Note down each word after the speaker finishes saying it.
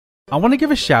I want to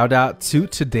give a shout out to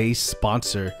today's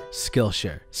sponsor,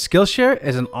 Skillshare. Skillshare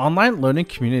is an online learning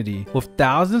community with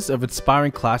thousands of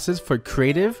inspiring classes for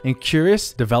creative and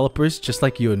curious developers just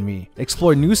like you and me.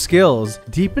 Explore new skills,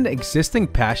 deepen existing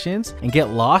passions, and get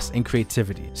lost in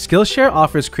creativity. Skillshare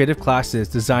offers creative classes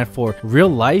designed for real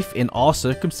life in all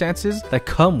circumstances that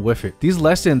come with it. These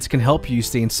lessons can help you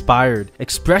stay inspired,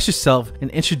 express yourself,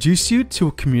 and introduce you to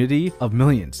a community of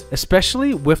millions,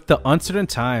 especially with the uncertain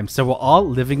times that we're all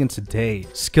living in today.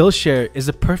 Skillshare is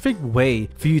a perfect way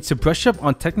for you to brush up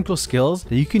on technical skills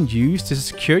that you can use to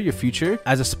secure your future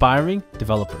as an aspiring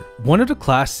developer. One of the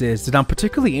classes that I'm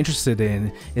particularly interested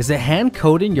in is the hand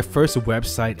coding your first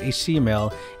website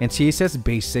HTML and CSS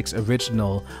basics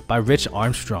original by Rich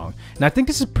Armstrong. And I think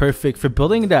this is perfect for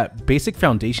building that basic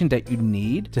foundation that you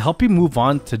need to help you move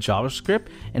on to JavaScript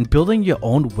and building your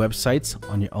own websites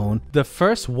on your own. The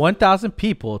first 1,000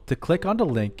 people to click on the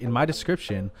link in my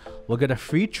description will get a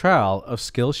free trial of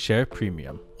Skillshare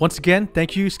Premium. Once again,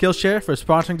 thank you Skillshare for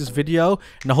sponsoring this video,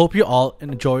 and I hope you all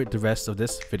enjoy the rest of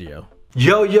this video.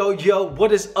 Yo,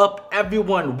 what is up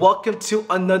everyone? Welcome to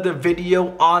another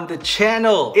video on the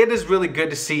channel. It is really good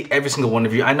to see every single one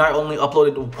of you. I know I only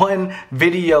uploaded one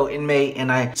video in May,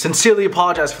 and I sincerely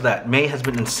apologize for that. May has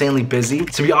been insanely busy.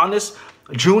 To be honest,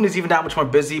 June is even that much more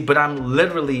busy, but I'm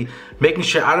literally making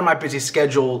sure out of my busy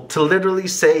schedule to literally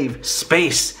save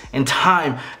space and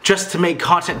time just to make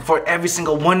content for every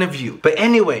single one of you. But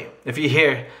anyway, if you're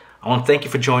here, I want to thank you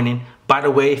for joining. By the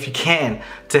way, if you can,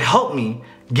 to help me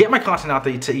get my content out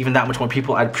there to even that much more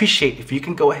people, I'd appreciate if you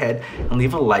can go ahead and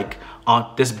leave a like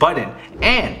on this button.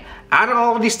 And out of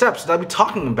all of these steps that I'll be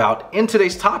talking about in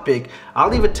today's topic, I'll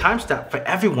leave a timestamp for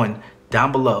everyone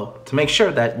down below to make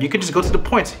sure that you can just go to the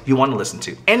points you want to listen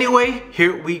to. Anyway,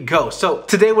 here we go. So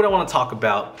today what I want to talk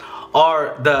about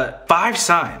are the 5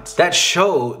 signs that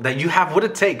show that you have what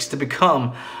it takes to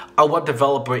become a web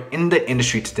developer in the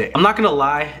industry today. I'm not gonna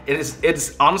lie,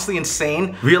 it's honestly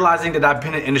insane realizing that I've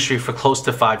been in the industry for close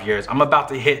to 5 years. I'm about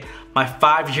to hit my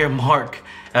 5-year mark,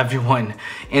 everyone,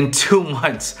 in 2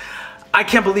 months. I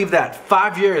can't believe that.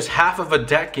 5 years, half of a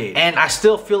decade, and I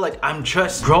still feel like I'm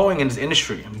just growing in this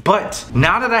industry. But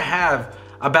now that I have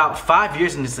about 5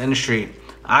 years in this industry,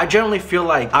 I generally feel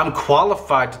like I'm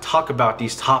qualified to talk about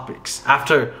these topics.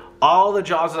 After all the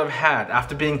jobs that I've had,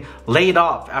 after being laid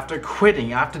off, after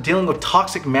quitting, after dealing with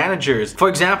toxic managers. For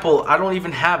example, I don't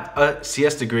even have a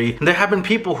CS degree, and there have been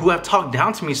people who have talked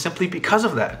down to me simply because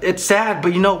of that. It's sad,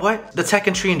 but you know what? The tech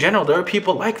industry in general, there are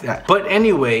people like that. But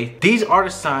anyway, these are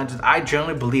the signs that I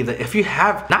generally believe that if you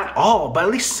have, not all, but at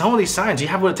least some of these signs, you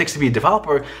have what it takes to be a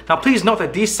developer. Now please note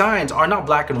that these signs are not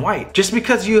black and white. Just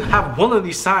because you have one of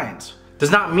these signs does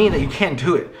not mean that you can't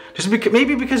do it. Just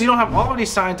maybe because you don't have all of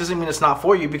these signs doesn't mean it's not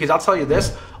for you, because I'll tell you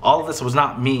this, all of this was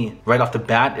not me right off the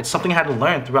bat. It's something I had to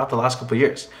learn throughout the last couple of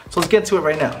years. So let's get to it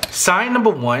right now. Sign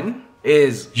number 1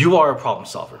 is you are a problem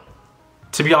solver.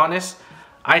 To be honest,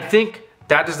 I think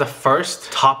that is the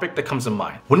first topic that comes to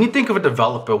mind. When you think of a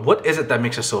developer, what is it that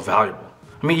makes us so valuable?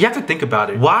 I mean, you have to think about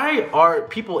it. Why are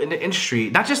people in the industry,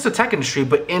 not just the tech industry,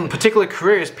 but in particular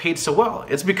careers, paid so well?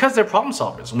 It's because they're problem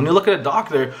solvers. When you look at a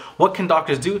doctor, what can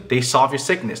doctors do? They solve your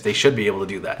sickness. They should be able to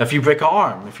do that. If you break an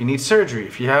arm, if you need surgery,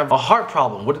 if you have a heart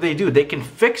problem, what do? They can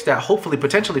fix that, hopefully,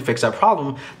 potentially fix that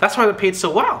problem. That's why they're paid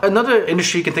so well. Another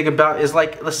industry you can think about is,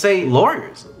 like, let's say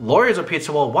lawyers. Lawyers are paid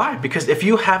so well. Why? Because if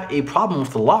you have a problem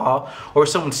with the law, or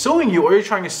someone's suing you, or you're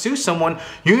trying to sue someone,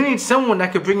 you need someone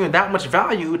that could bring you that much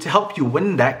value to help you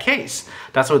win that case.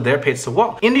 That's what they're paid so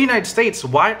well. In the United States,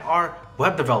 why are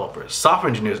web developers, software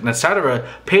engineers, and etc.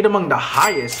 paid among the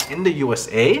highest in the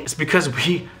USA? It's because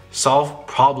we solve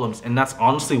problems, and that's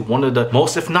honestly one of the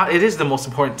most, if not, it is the most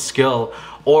important skill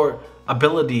or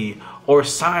ability or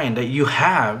sign that you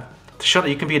have to show that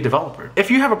you can be a developer. If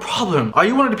you have a problem, are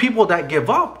you one of the people that give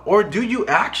up, or do you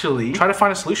actually try to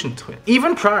find a solution to it?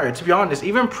 Even prior, to be honest,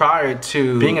 even prior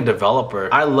to being a developer,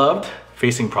 I loved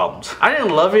facing problems. I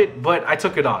didn't love it, but I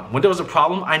took it on. When there was a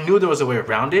problem, I knew there was a way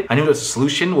around it. I knew there was a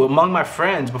solution. Well, among my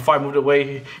friends, before I moved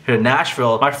away here to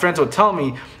Nashville, my friends would tell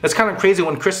me, it's kind of crazy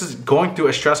when Chris is going through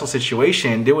a stressful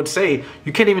situation, they would say,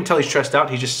 you can't even tell he's stressed out,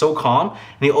 he's just so calm,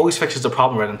 and he always fixes the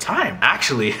problem right on time.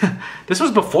 Actually, this was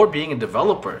before being a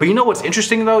developer. But you know what's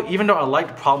interesting though? Even though I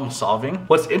liked problem solving,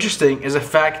 what's interesting is the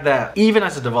fact that even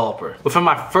as a developer, within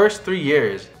my first 3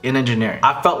 years in engineering,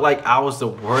 I felt like I was the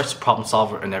worst problem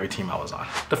solver in every team I was on.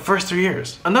 The first 3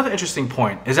 years. Another interesting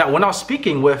point is that when I was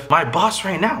speaking with my boss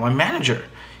right now, my manager,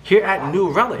 here at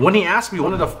New Relic. When he asked me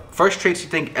one of the first traits you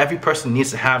think every person needs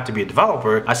to have to be a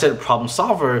developer, I said problem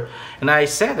solver, and I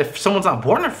said if someone's not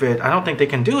born with it, I don't think they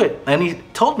can do it. And he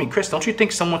told me, Chris, don't you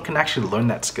think someone can actually learn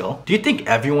that skill? Do you think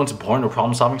everyone's born with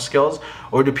problem solving skills,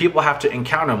 or do people have to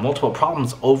encounter multiple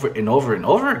problems over and over and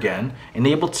over again and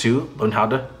able to learn how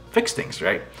to fix things,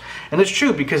 right? And it's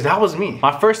true, because that was me.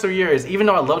 My first 3 years, even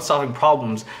though I loved solving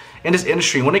problems in this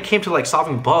industry, when it came to like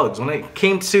solving bugs, when it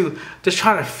came to just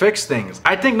trying to fix things,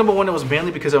 I think number one, it was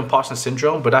mainly because of imposter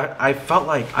syndrome, but I felt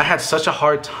like I had such a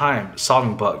hard time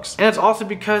solving bugs. And it's also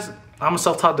because I'm a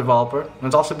self-taught developer, and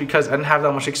it's also because I didn't have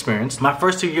that much experience. My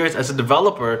first 2 years as a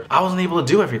developer, I wasn't able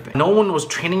to do everything. No one was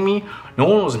training me, no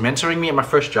one was mentoring me at my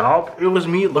first job. It was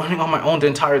me learning on my own the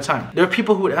entire time. There were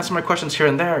people who would answer my questions here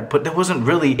and there, but there wasn't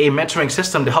really a mentoring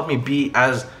system to help me be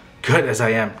as good as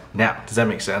I am now. Does that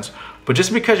make sense? But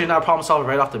just because you're not a problem solver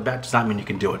right off the bat does not mean you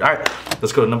can do it. All right,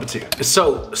 let's go to number 2.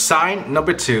 So sign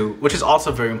number 2, which is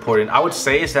also very important, I would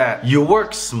say, is that you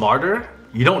work smarter,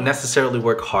 you don't necessarily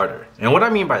work harder. And what I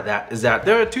mean by that is that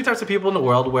there are 2 types of people in the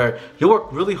world where you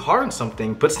work really hard on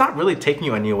something, but it's not really taking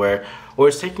you anywhere, or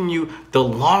it's taking you the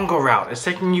longer route. It's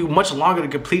taking you much longer to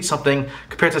complete something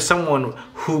compared to someone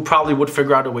who probably would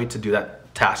figure out a way to do that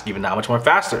task even that much more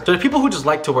faster. So there's people who just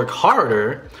like to work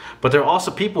harder, but there are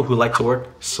also people who like to work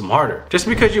smarter. Just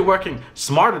because you're working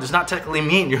smarter does not technically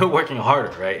mean you're working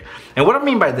harder, right? And what I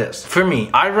mean by this, for me,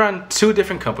 I run 2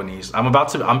 different companies. I'm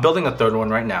building a 3rd one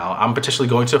right now. I'm potentially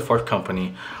going to a 4th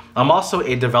company. I'm also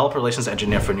a developer relations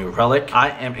engineer for New Relic.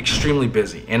 I am extremely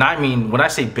busy. And I mean, when I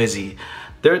say busy,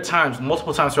 there are times,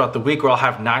 multiple times throughout the week, where I'll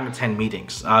have 9 to 10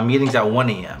 meetings. Meetings at 1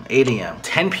 a.m., 8 a.m.,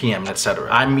 10 p.m.,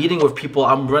 etc. I'm meeting with people.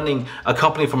 I'm running a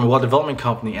company from a web development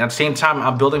company. And at the same time,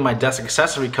 I'm building my desk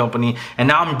accessory company. And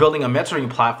now I'm building a mentoring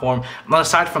platform. And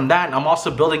aside from that, I'm also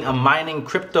building a mining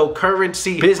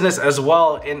cryptocurrency business as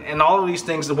well. And all of these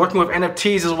things, working with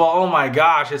NFTs as well. Oh my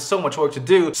gosh, it's so much work to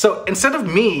do. So instead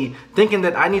of me thinking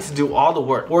that I need to do all the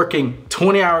work, working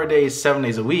 20-hour days, 7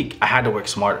 days a week, I had to work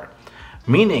smarter.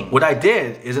 Meaning, what I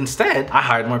did is instead, I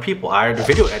hired more people. I hired a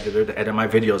video editor to edit my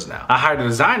videos now. I hired a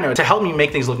designer to help me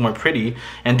make things look more pretty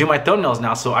and do my thumbnails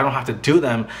now, so I don't have to do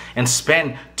them and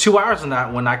spend 2 hours on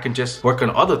that when I can just work on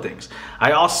other things.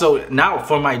 I also, now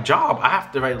for my job, I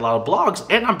have to write a lot of blogs,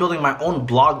 and I'm building my own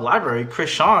blog library, Chris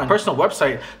Sean, personal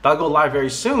website that'll go live very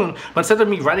soon. But instead of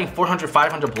me writing 400,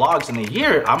 500 blogs in a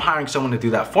year, I'm hiring someone to do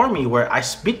that for me, where I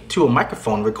speak to a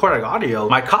microphone, recording audio,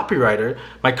 my copywriter,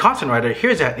 my content writer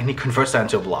hears that, and he converts that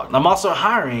into a blog. I'm also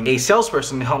hiring a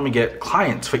salesperson to help me get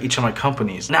clients for each of my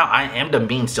companies. Now, I am the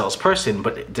main salesperson,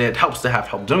 but it helps to have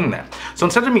help doing that. So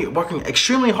instead of me working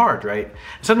extremely hard, right?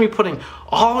 Instead of me putting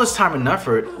all this time and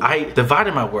effort, I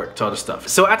divided my work to other stuff.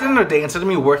 So at the end of the day, instead of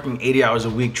me working 80 hours a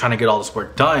week trying to get all this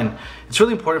work done, it's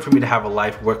really important for me to have a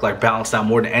life, work-life balance now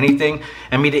more than anything,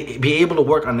 and me to be able to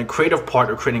work on the creative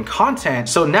part of creating content.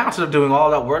 So now, instead of doing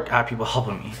all that work, I have people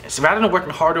helping me. So rather than working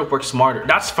harder, work smarter.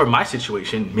 That's for my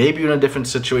situation. Maybe you're in a different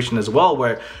situation as well,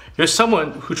 where you're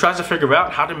someone who tries to figure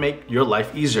out how to make your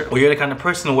life easier. Or you're the kind of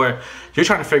person where you're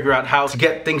trying to figure out how to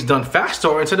get things done faster,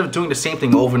 or instead of doing the same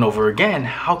thing over and over again,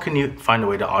 how can you find a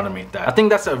way to automate that? I think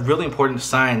that's a really important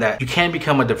sign that you can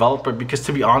become a developer, because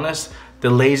to be honest, the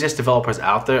laziest developers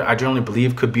out there, I generally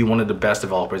believe, could be one of the best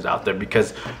developers out there,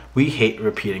 because we hate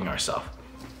repeating ourselves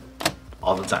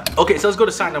all the time. Okay, so let's go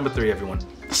to sign number 3, everyone.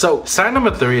 So sign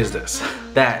number 3 is this,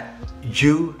 that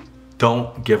you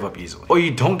don't give up easily, or you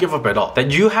don't give up at all.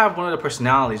 That you have one of the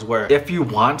personalities where if you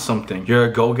want something, you're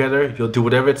a go-getter, you'll do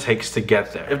whatever it takes to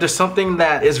get there. If there's something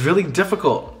that is really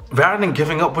difficult, rather than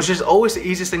giving up, which is always the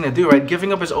easiest thing to do, right?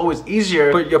 Giving up is always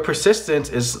easier, but your persistence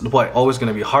is what? Always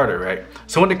gonna be harder, right?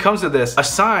 So when it comes to this, a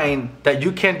sign that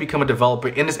you can become a developer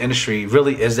in this industry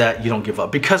really is that you don't give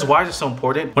up. Because why is it so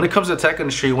important? When it comes to the tech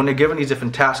industry, when they're given these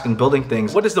different tasks and building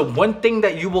things, what is the one thing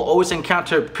that you will always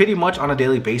encounter pretty much on a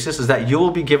daily basis is that you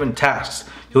will be given tasks.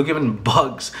 You're given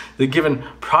bugs, you're given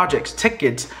projects,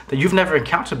 tickets that you've never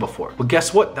encountered before. Well,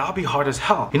 guess what? That'll be hard as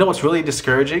hell. You know what's really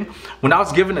discouraging? When I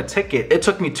was given a ticket, it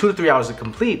took me 2 to 3 hours to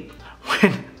complete.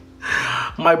 When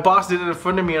my boss did it in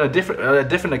front of me on a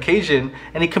different occasion,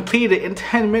 and he completed it in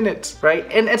 10 minutes, right?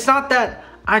 And it's not that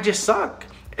I just suck.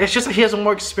 It's just that he has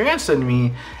more experience than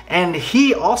me, and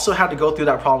he also had to go through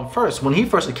that problem first. When he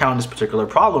first encountered this particular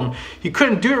problem, he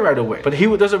couldn't do it right away. But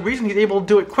there's a reason he's able to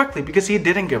do it quickly, because he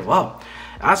didn't give up.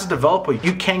 As a developer,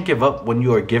 you can't give up when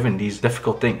you are given these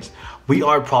difficult things. We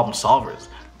are problem solvers.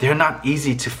 They're not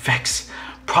easy to fix.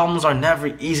 Problems are never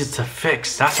easy to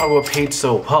fix. That's why we're paid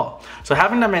so well. So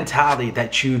having that mentality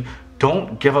that you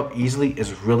don't give up easily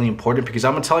is really important, because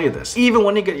I'm gonna tell you this. Even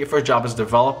when you get your first job as a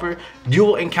developer, you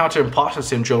will encounter imposter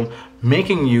syndrome,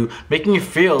 making you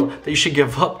feel that you should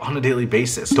give up on a daily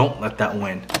basis. Don't let that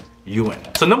win. You win.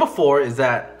 So number 4 is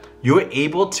that you are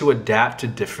able to adapt to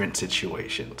different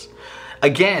situations.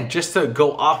 Again, just to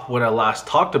go off what I last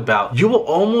talked about, you will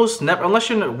almost never, unless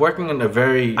you're working in a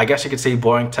very, I guess you could say,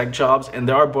 boring tech jobs, and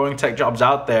there are boring tech jobs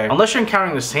out there, unless you're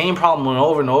encountering the same problem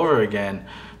over and over again,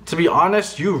 to be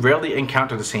honest, you rarely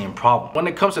encounter the same problem. When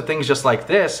it comes to things just like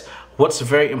this, what's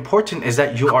very important is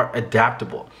that you are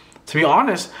adaptable. To be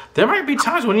honest, there might be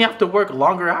times when you have to work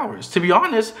longer hours. To be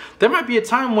honest, there might be a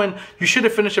time when you should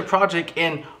have finished a project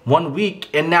in 1 week,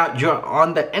 and now you're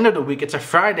on the end of the week, it's a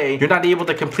Friday, you're not able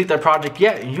to complete that project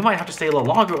yet. You might have to stay a little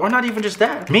longer, or not even just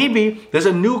that. Maybe there's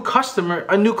a new customer,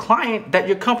 a new client that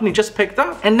your company just picked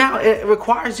up, and now it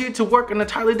requires you to work in an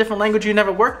entirely different language you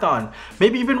never worked on.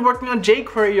 Maybe you've been working on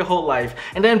jQuery your whole life,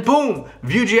 and then boom,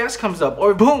 Vue.js comes up,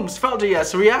 or boom,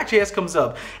 Svelte.js, React.js comes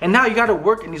up, and now you gotta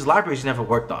work in these libraries you never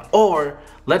worked on. Or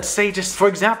let's say, just for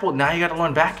example, now you gotta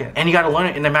learn backend, and you gotta learn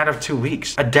it in a matter of 2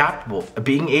 weeks. Adaptable,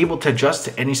 being able to adjust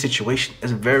to any situation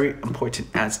is very important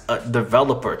as a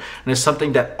developer, and it's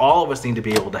something that all of us need to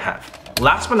be able to have.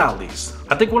 Last but not least,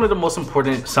 I think one of the most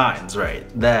important signs, right,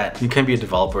 that you can be a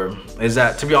developer is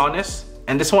that, to be honest,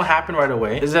 and this won't happen right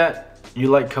away, is that you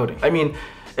like coding. I mean,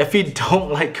 if you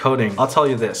don't like coding, I'll tell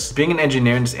you this, being an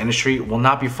engineer in this industry will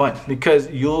not be fun, because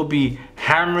you'll be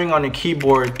hammering on a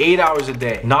keyboard 8 hours a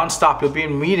day, non-stop. You'll be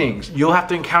in meetings. You'll have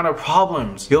to encounter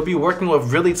problems. You'll be working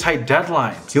with really tight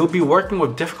deadlines. You'll be working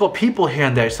with difficult people here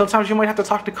and there. Sometimes you might have to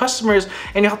talk to customers,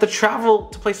 and you have to travel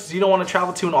to places you don't want to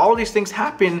travel to, and all of these things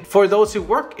happen for those who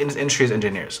work in this industry as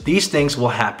engineers. These things will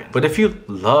happen. But if you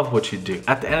love what you do,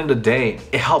 at the end of the day,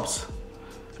 it helps.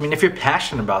 I mean, if you're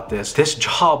passionate about this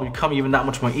job will become even that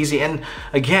much more easy. And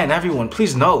again, everyone,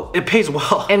 please know, it pays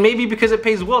well. And maybe because it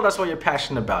pays well, that's why you're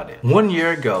passionate about it. 1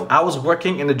 year ago, I was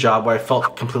working in a job where I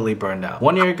felt completely burned out.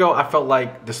 1 year ago, I felt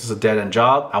like this is a dead-end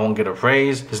job. I won't get a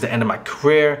raise. This is the end of my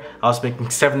career. I was making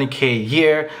 $70K a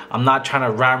year. I'm not trying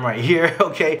to rhyme right here,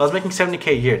 okay? I was making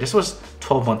 $70K a year. This was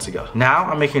 12 months ago. Now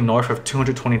I'm making north of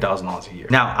 $220,000 a year.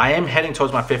 Now, I am heading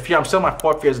towards my 5th year. I'm still in my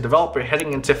 4th year as a developer,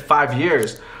 heading into 5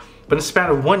 years. But in the span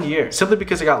of 1 year, simply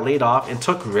because I got laid off and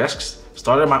took risks,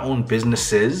 started my own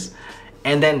businesses,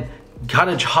 and then got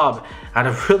a job at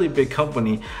a really big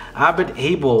company, I've been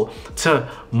able to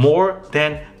more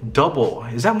than double.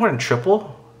 Is that more than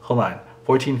triple? Hold on.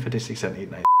 14, 15, 16, 17,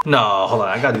 18, 19. No, hold on.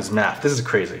 I gotta do this math. This is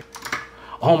crazy.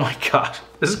 Oh my gosh.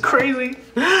 This is crazy.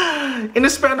 In the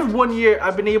span of 1 year,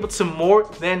 I've been able to more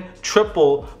than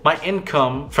triple my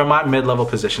income from my mid-level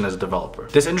position as a developer.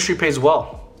 This industry pays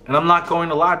well. And I'm not going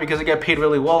to lie, because I get paid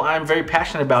really well. I'm very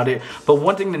passionate about it. But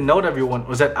one thing to note, everyone,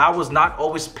 was that I was not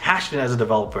always passionate as a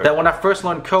developer. That when I first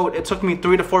learned code, it took me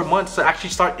 3 to 4 months to actually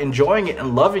start enjoying it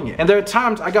and loving it. And there are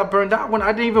times I got burned out when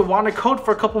I didn't even want to code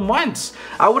for a couple months.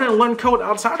 I wouldn't learn code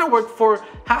outside of work for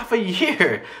half a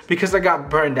year because I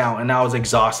got burned out and I was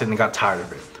exhausted and got tired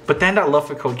of it. But then that love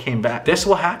for code came back. This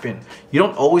will happen. You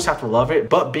don't always have to love it,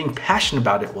 but being passionate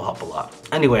about it will help a lot.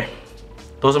 Anyway,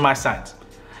 those are my signs.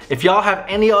 If y'all have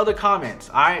any other comments,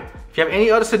 if you have any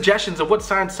other suggestions of what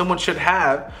signs someone should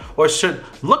have or should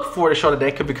look for to show that they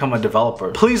could become a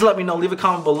developer, please let me know. Leave a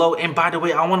comment below. And by the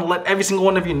way, I want to let every single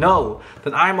one of you know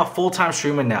that I am a full-time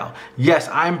streamer now. Yes,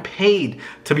 I'm paid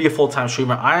to be a full-time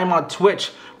streamer. I am on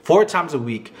Twitch 4 times a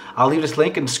week. I'll leave this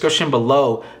link in the description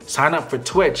below. Sign up for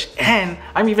Twitch. And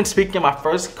I'm even speaking at my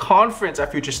first conference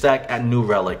at FutureStack at New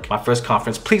Relic. My first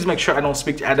conference. Please make sure I don't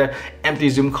speak at an empty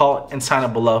Zoom call, and sign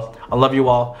up below. I love you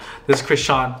all. This is Chris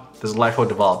Sean. This is Lifeboat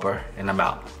Developer, and I'm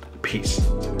out. Peace.